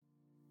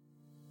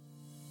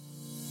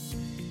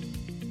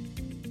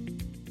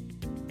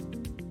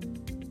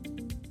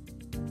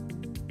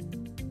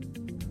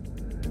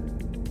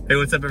Hey,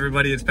 what's up,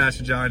 everybody? It's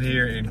Pastor John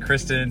here and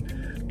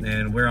Kristen,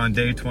 and we're on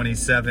day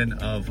 27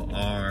 of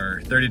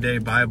our 30-day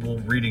Bible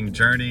reading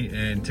journey.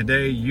 And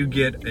today you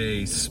get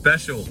a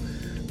special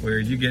where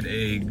you get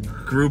a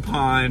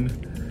Groupon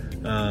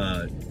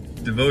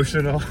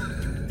devotional.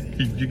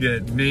 You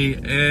get me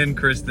and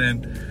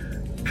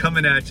Kristen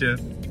coming at you.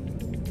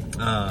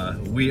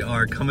 We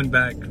are coming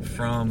back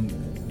from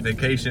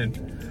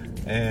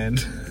vacation,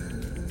 and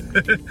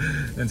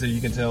and so you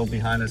can tell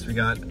behind us we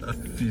got a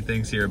few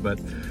things here,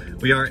 but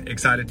we are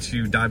excited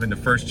to dive into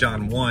 1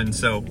 John 1.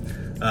 So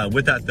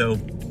with that though,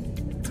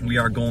 we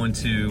are going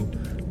to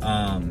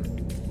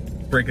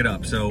break it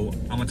up. So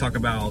I'm going to talk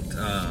about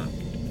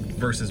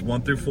verses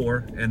 1 through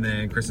 4, and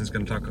then Kristen's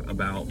going to talk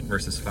about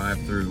verses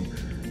 5 through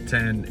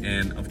 10.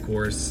 And of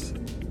course,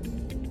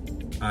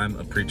 I'm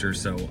a preacher,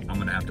 so I'm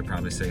going to have to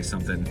probably say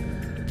something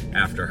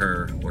after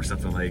her or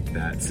something like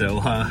that.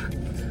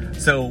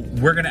 So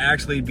we're going to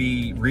actually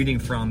be reading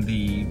from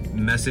the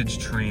Message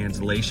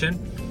translation.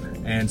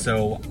 And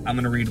so I'm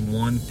going to read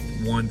 1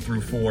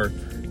 through 4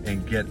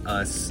 and get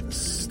us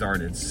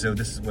started. So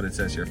this is what it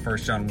says here. 1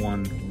 John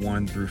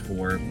 1 through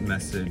 4,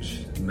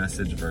 message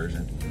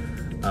version.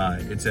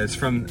 It says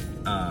from,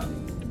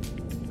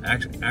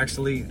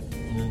 actually,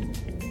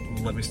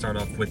 let me start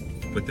off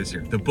with this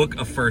here. The book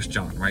of 1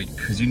 John, right?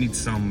 Because you need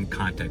some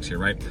context here,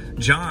 right?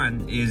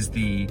 John is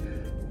the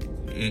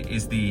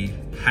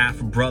half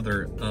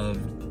brother of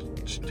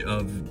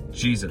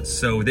Jesus.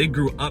 So they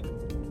grew up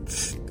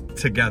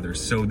together.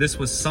 So this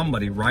was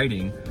somebody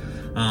writing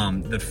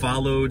that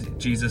followed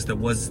Jesus, that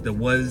was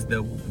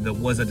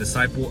a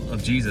disciple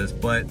of Jesus.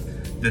 But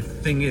the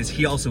thing is,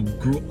 he also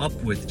grew up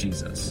with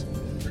Jesus.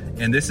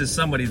 And this is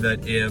somebody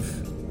that if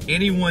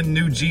anyone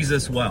knew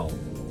Jesus well,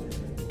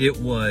 it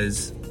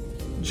was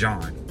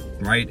John,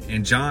 right?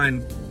 And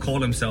John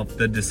called himself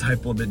the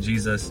disciple that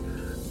Jesus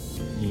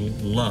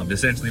loved.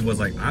 Essentially was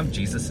like, I'm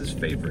Jesus's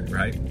favorite,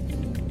 right?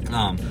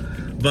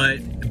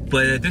 But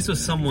this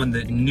was someone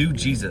that knew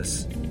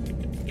Jesus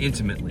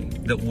intimately,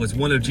 that was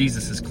one of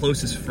Jesus's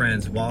closest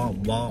friends while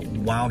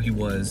he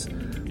was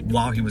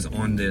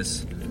on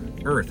this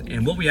earth.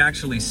 And what we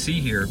actually see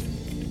here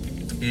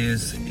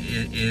is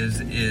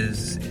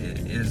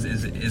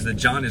that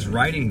John is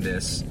writing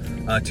this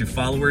to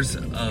followers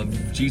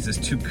of Jesus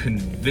to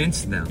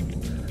convince them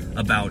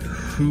about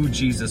who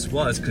Jesus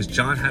was, because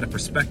John had a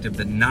perspective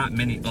that not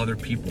many other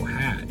people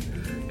had.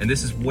 And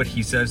this is what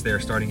he says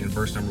there, starting in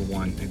verse number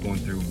 1 and going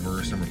through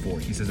verse number 4.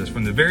 He says this: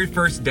 from the very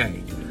first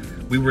day,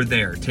 we were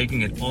there,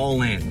 taking it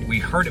all in. We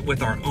heard it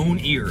with our own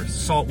ears,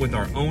 saw it with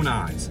our own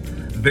eyes,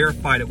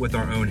 verified it with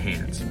our own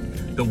hands.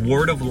 The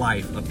word of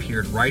life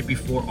appeared right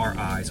before our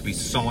eyes. We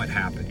saw it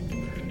happen.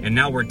 And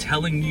now we're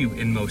telling you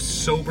in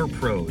most sober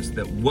prose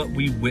that what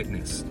we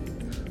witnessed,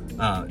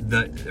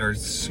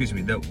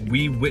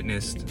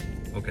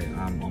 okay,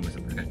 I'm almost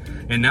up. Okay.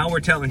 And now we're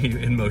telling you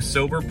in most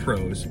sober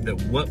prose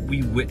that what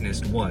we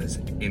witnessed was,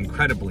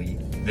 incredibly,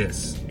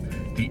 this: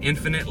 the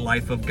infinite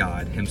life of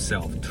God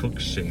himself took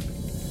shape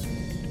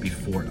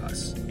before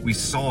us. We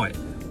saw it,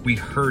 we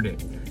heard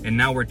it, and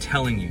now we're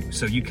telling you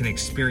so you can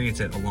experience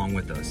it along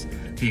with us.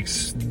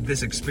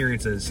 This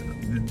experience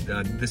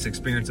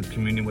of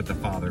communion with the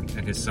Father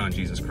and his Son,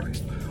 Jesus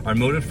Christ. Our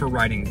motive for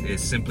writing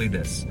is simply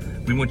this: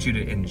 we want you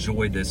to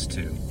enjoy this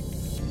too.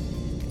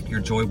 Your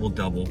joy will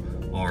double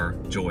our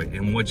joy.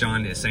 And what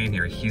John is saying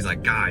here, he's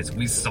like, guys,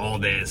 we saw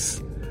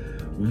this.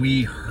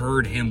 We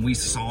heard him, we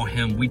saw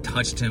him, we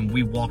touched him,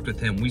 we walked with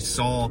him, we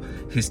saw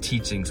his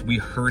teachings, we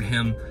heard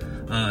him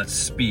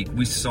speak,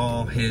 we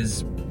saw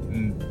his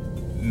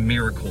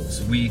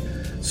miracles, we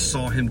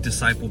saw him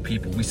disciple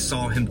people, we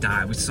saw him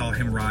die, we saw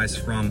him rise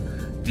from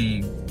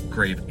the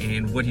grave.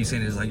 And what he's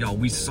saying is like, y'all,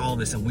 we saw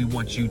this and we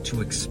want you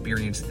to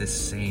experience this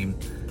same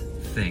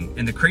thing.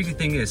 And the crazy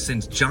thing is,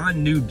 since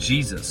John knew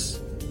Jesus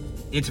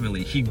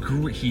intimately, he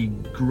grew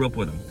up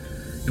with him.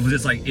 It was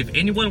just like, if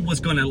anyone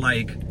was gonna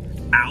like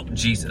out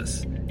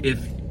Jesus, if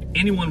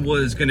anyone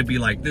was gonna be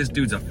like, this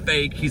dude's a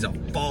fake, he's a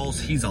false,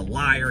 he's a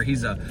liar, he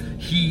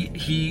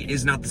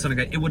is not the Son of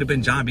God, it would have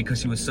been John,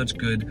 because he was such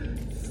good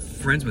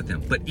friends with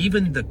him. But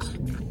even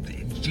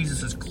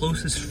Jesus's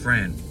closest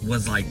friend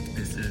was like,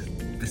 this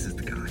is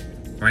the guy,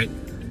 right?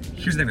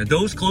 Here's the thing: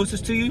 those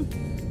closest to you,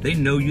 they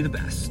know you the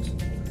best.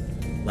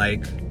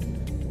 Like,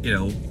 you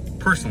know,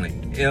 personally,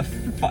 if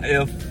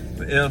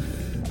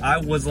I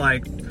was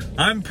like,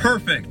 I'm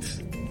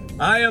perfect,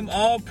 I am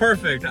all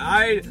perfect,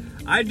 I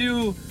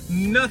do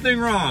nothing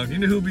wrong, you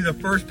know who would be the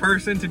first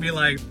person to be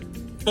like,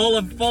 full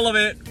of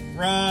it,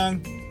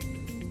 wrong,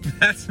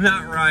 that's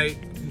not right?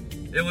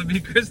 It would be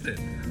Kristen.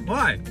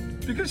 Why?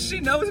 Because she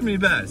knows me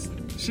best.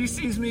 She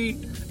sees me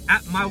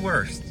at my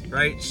worst,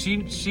 right?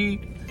 She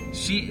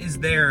is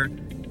there,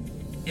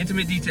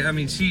 intimate detail. I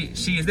mean, she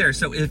is there.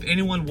 So if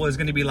anyone was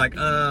going to be like,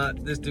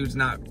 this dude's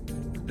not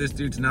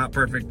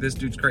perfect, this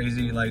dude's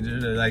crazy, like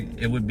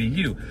it would be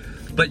you.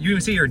 But you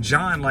even see here,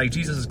 John, like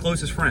Jesus'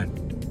 closest friend,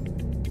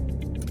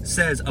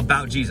 says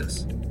about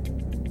Jesus,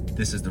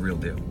 this is the real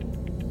deal.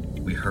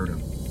 We heard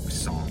him, we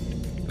saw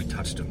him, we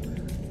touched him.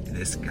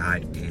 This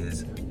guy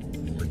is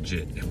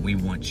legit, and we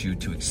want you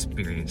to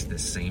experience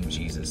this same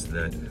Jesus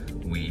that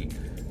we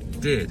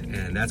did.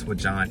 And that's what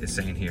John is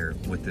saying here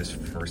with this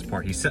first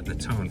part. He's setting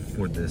the tone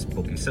for this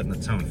book. He's setting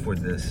the tone for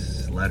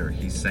this letter.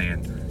 He's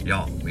saying,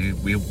 y'all,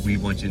 we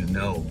want you to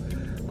know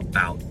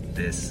about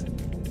this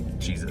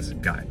Jesus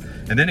guy.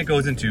 And then it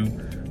goes into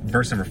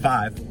verse number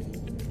 5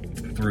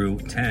 through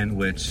 10,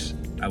 which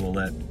I will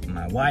let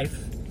my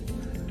wife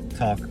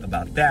talk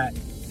about that,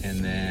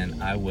 and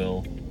then I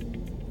will,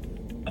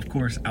 of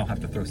course, I'll have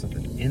to throw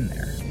something in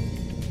there,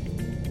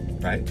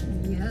 right?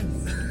 Yes.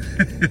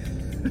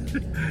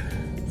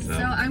 So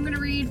I'm going to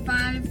read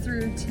 5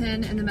 through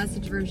 10 in the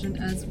Message version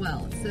as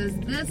well. It says,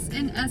 "This,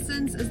 in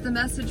essence, is the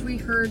message we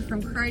heard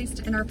from Christ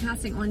and are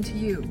passing on to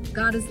you.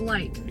 God is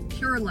light,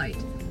 pure light.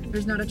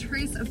 There's not a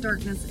trace of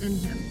darkness in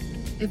him.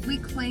 If we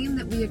claim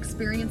that we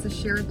experience a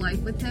shared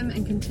life with him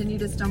and continue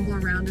to stumble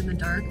around in the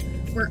dark,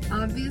 we're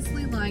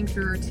obviously lying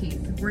through our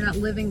teeth. We're not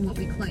living what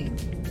we claim.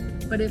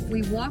 But if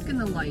we walk in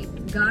the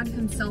light, God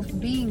himself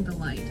being the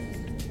light,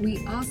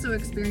 we also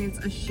experience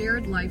a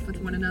shared life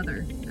with one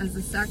another, as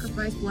the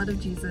sacrificed blood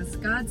of Jesus,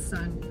 God's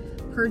Son,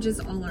 purges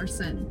all our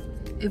sin.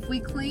 If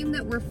we claim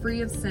that we're free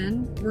of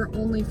sin, we're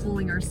only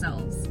fooling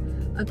ourselves.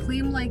 A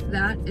claim like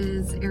that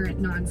is arrant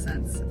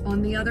nonsense.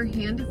 On the other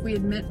hand, if we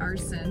admit our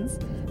sins,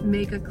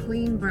 make a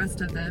clean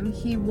breast of them,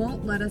 he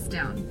won't let us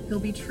down. He'll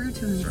be true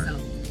to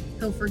himself.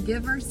 He'll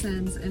forgive our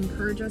sins and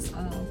purge us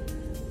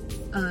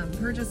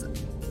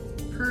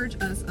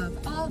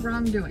of all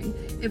wrongdoing.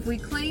 If we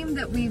claim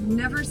that we've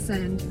never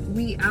sinned,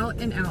 we out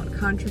and out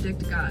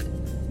contradict God,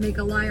 make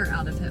a liar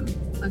out of him.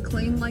 A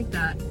claim like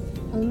that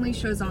only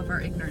shows off our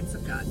ignorance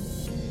of God."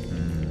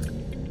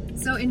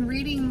 So in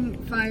reading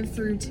 5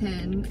 through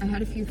 10, I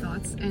had a few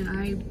thoughts, and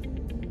I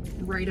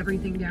write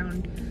everything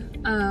down.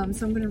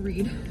 So I'm going to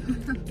read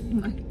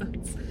my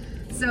thoughts.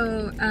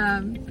 So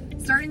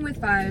starting with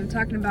 5,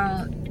 talking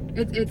about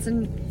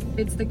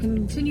it's the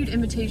continued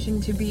invitation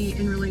to be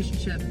in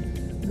relationship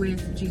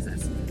with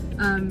Jesus,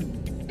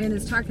 and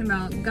it's talking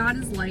about God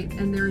is light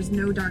and there is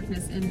no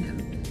darkness in him.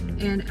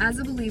 And as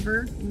a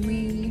believer,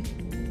 we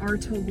are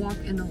to walk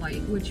in the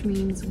light, which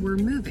means we're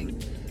moving.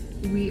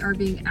 We are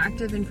being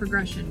active in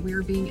progression. We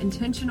are being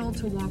intentional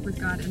to walk with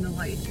God in the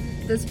light.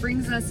 This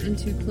brings us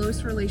into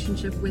close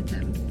relationship with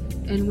him.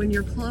 And when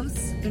you're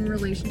close in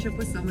relationship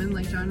with someone,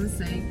 like John was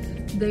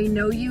saying, they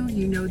know you,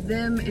 you know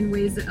them in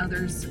ways that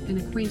others and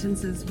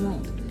acquaintances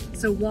won't.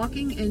 So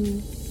walking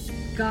in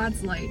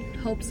God's light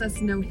helps us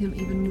know him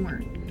even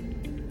more.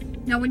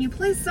 Now, when you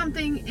place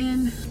something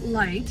in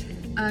light,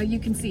 you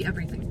can see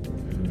everything.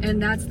 And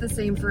that's the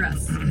same for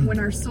us. When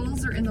our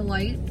souls are in the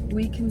light,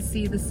 we can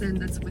see the sin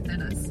that's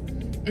within us.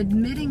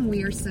 Admitting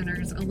we are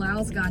sinners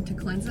allows God to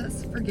cleanse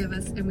us, forgive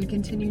us, and we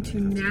continue to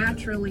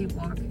naturally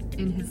walk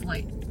in his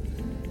light.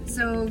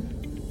 So,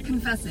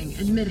 confessing,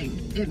 admitting,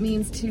 it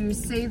means to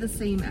say the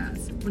same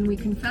as. When we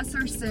confess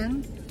our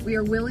sin, we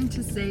are willing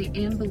to say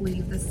and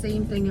believe the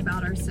same thing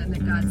about our sin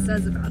that God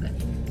says about it.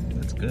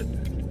 That's good.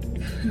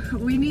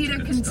 We need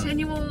a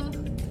continual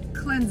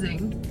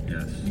cleansing.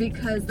 Yes.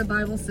 Because the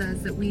Bible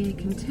says that we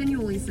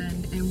continually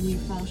sin and we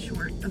fall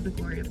short of the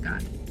glory of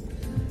God.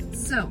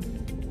 So,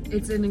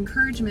 it's an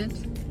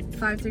encouragement,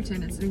 5 through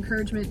 10, it's an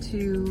encouragement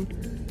to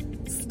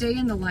stay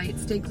in the light,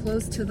 stay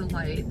close to the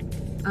light,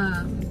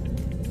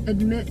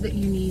 admit that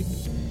you need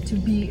to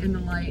be in the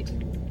light,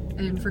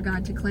 and for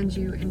God to cleanse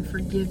you and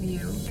forgive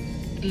you.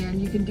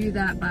 And you can do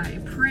that by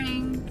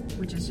praying,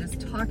 which is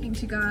just talking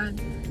to God,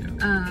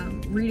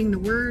 reading the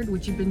Word,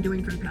 which you've been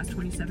doing for the past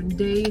 27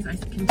 days. I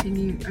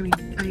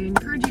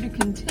encourage you to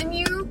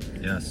continue.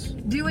 Yes.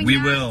 Doing we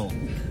that. Will.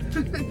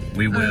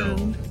 We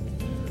will.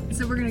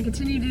 So we're going to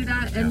continue to do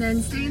that, and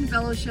then stay in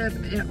fellowship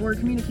or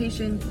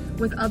communication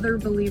with other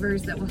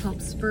believers that will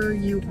help spur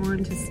you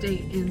on to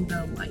stay in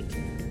the light.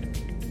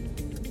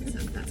 So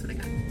that's what I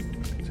got.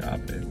 Good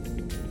job,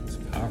 babe. It's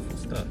powerful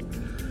stuff.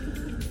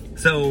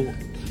 So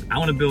I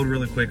want to build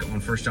really quick on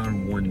 1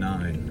 John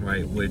 1:9,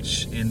 right?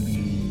 Which in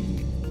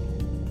the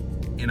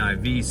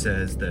NIV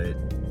says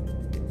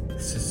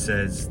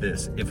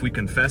this: if we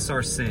confess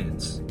our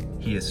sins,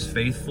 he is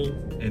faithful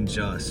and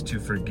just to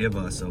forgive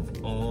us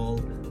of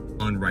all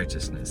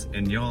unrighteousness.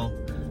 And y'all,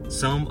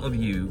 some of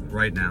you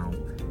right now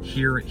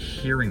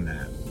hearing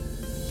that,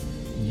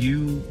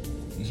 you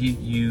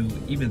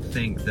even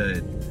think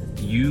that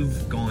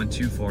you've gone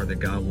too far, that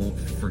God won't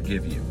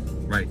forgive you,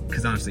 right?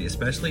 Because honestly,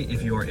 especially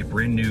if you are a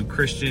brand new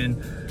Christian,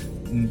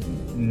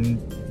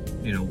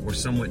 or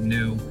somewhat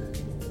new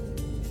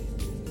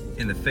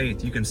in the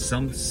faith, you can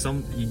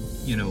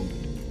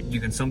you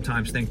can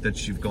sometimes think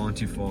that you've gone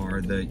too far,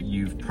 that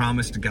you've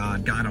promised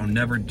God, I'll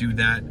never do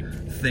that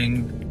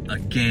thing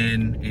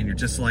again. And you're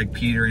just like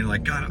Peter, and you're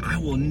like, God, I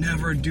will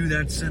never do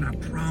that sin. I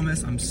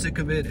promise. I'm sick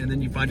of it. And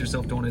then you find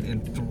yourself doing it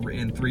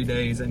in 3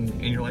 days,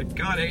 and you're like,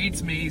 God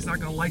hates me. He's not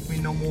going to like me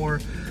no more.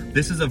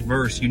 This is a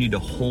verse you need to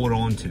hold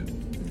on to.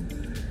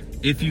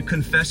 If you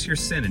confess your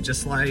sin, and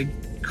just like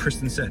like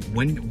Kristen said,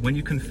 when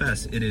you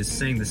confess, it is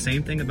saying the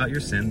same thing about your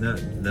sin.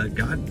 The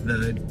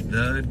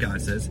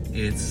God says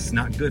it's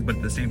not good, but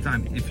at the same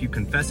time, if you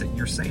confess it,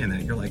 you're saying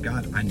that. You're like,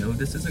 God, I know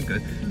this isn't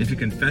good. If you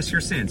confess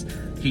your sins,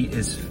 he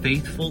is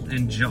faithful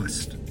and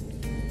just.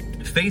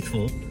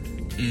 Faithful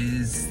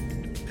is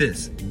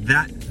this.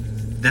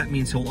 That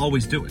means he'll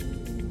always do it.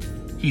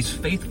 He's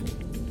faithful.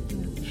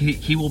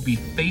 He will be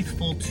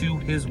faithful to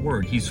his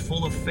word. He's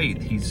full of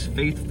faith. He's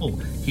faithful.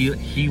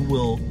 He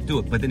will do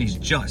it. But then he's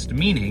just,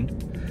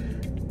 meaning,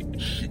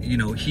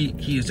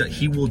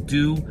 he will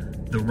do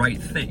the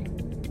right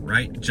thing,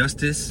 right?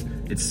 Justice,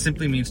 it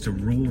simply means to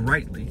rule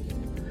rightly.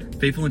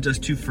 Faithful and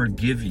just to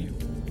forgive you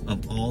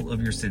of all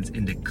of your sins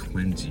and to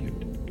cleanse you.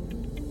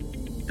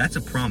 That's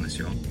a promise,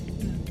 y'all.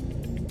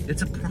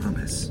 It's a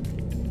promise.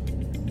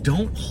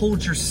 Don't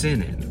hold your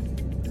sin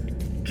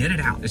in. Get it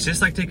out. It's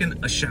just like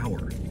taking a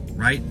shower.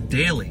 Right?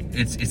 Daily.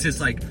 It's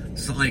just like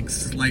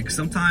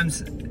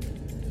sometimes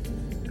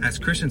as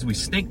Christians we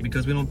stink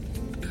because we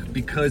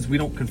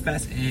don't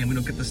confess and we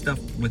don't get the stuff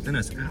within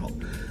us out.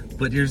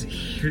 But here's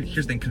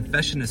the thing,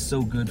 confession is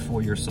so good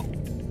for your soul.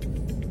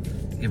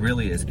 It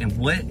really is. And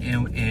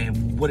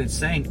what it's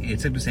saying,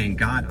 it's simply saying,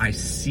 God, I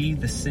see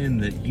the sin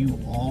that you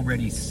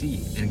already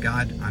see. And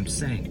God, I'm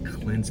saying,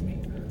 cleanse me.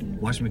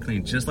 Wash me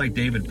clean. Just like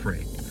David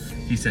prayed.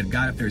 He said,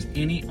 God, if there's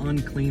any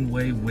unclean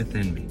way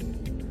within me,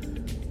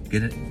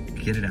 get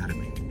it out of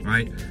me,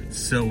 right?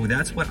 So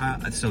that's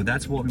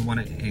what we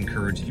want to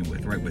encourage you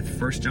with, right? With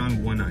 1 John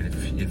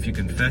 1:9, if you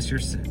confess your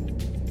sin,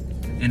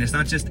 and it's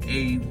not just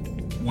a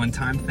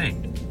one-time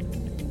thing.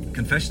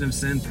 Confession of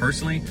sin,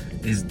 personally,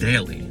 is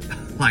daily.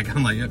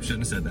 I'm like, yep,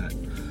 shouldn't have said that.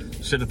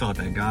 Should have thought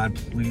that. God,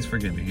 please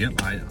forgive me.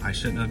 Yep, I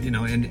shouldn't have,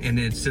 and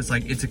it's just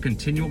like, it's a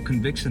continual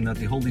conviction that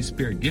the Holy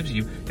Spirit gives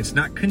you. It's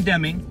not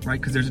condemning,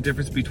 right? Because there's a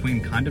difference between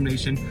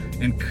condemnation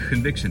and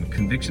conviction.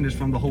 Conviction is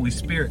from the Holy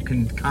Spirit.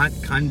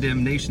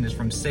 Condemnation is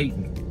from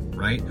Satan,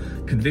 right?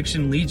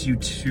 Conviction leads you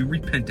to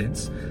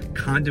repentance.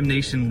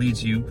 Condemnation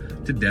leads you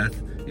to death.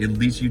 It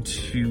leads you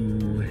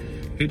to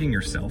hating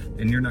yourself,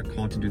 and you're not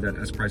called to do that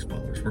as Christ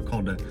followers. We're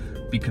called to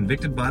be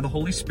convicted by the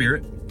Holy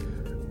Spirit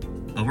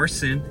of our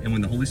sin, and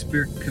when the Holy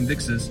Spirit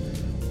convicts us,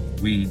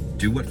 we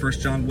do what 1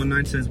 John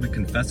 1:9 says. We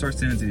confess our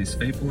sins, and he's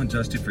faithful and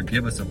just to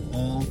forgive us of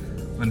all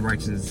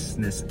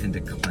unrighteousness and to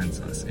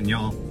cleanse us. And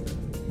y'all,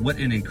 what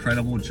an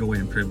incredible joy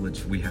and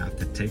privilege we have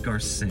to take our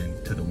sin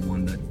to the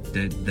one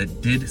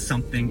that did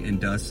something and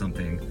does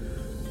something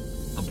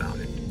about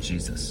it,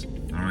 Jesus.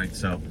 All right,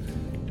 so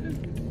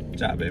good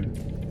job, baby.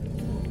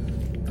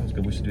 That was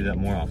good. We should do that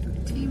more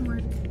often.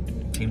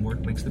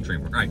 Teamwork makes the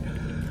dream work. All right,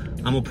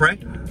 I'm gonna pray,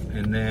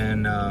 and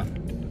then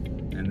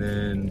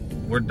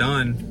we're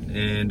done.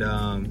 And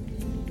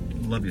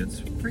love you. It's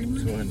 3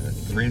 more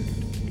days.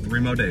 Three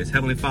more days.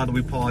 Heavenly Father,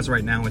 we pause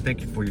right now and thank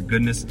you for your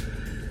goodness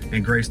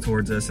and grace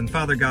towards us. And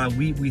Father God,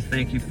 we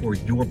thank you for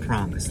your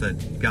promise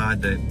that,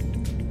 God, that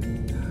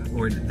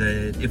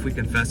if we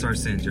confess our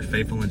sins, you're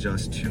faithful and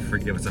just to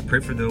forgive us. I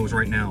pray for those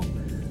right now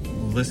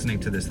listening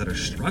to this that are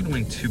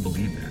struggling to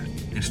believe that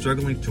and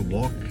struggling to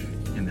walk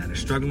in that and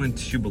struggling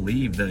to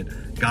believe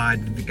that,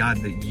 God,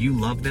 that you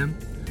love them,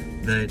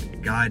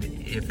 that, God,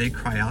 if they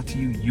cry out to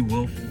you, you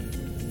will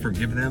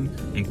forgive them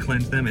and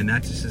cleanse them. And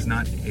that just is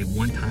not a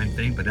one-time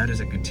thing, but that is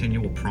a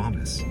continual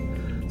promise.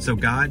 So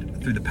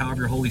God, through the power of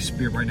your Holy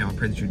Spirit right now, I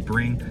pray that you'd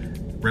bring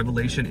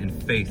revelation and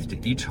faith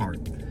to each heart,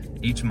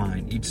 each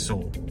mind, each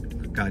soul.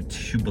 God,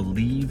 to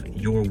believe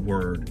your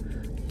word.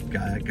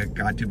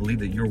 God, to believe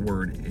that your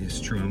word is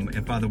true.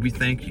 And Father, we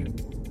thank you,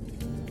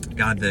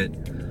 God,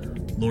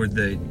 that, Lord,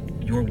 that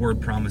your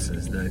word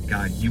promises that,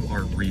 God, you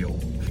are real.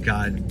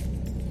 God,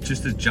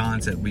 just as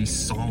John said, we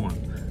saw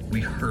him,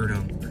 we heard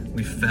him,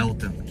 we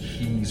felt him.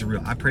 He's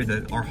real. I pray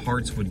that our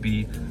hearts would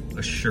be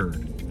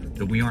assured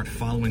that we aren't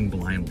following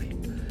blindly,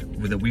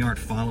 that we aren't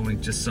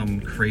following just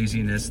some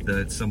craziness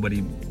that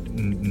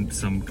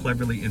some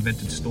cleverly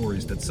invented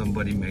stories that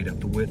somebody made up,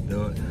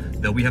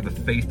 that we have a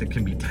faith that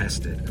can be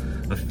tested,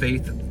 a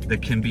faith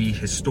that can be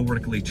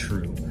historically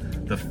true.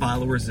 The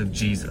followers of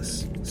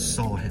Jesus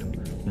saw him,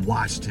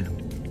 watched him,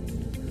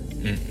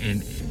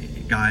 and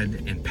God,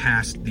 and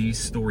passed these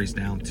stories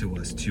down to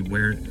us to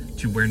where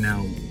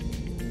now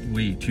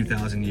we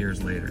 2,000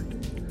 years later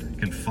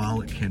can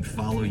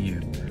follow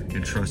you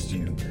and trust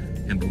you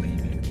and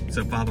believe you.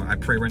 So Father, I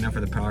pray right now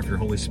for the power of your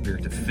Holy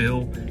Spirit to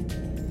fill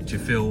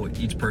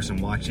each person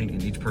watching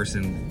and each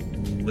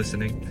person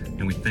listening.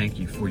 And we thank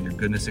you for your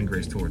goodness and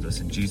grace towards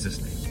us in Jesus'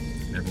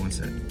 name. And everyone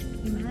said,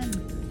 Amen.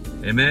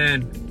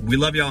 Amen. We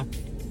love y'all.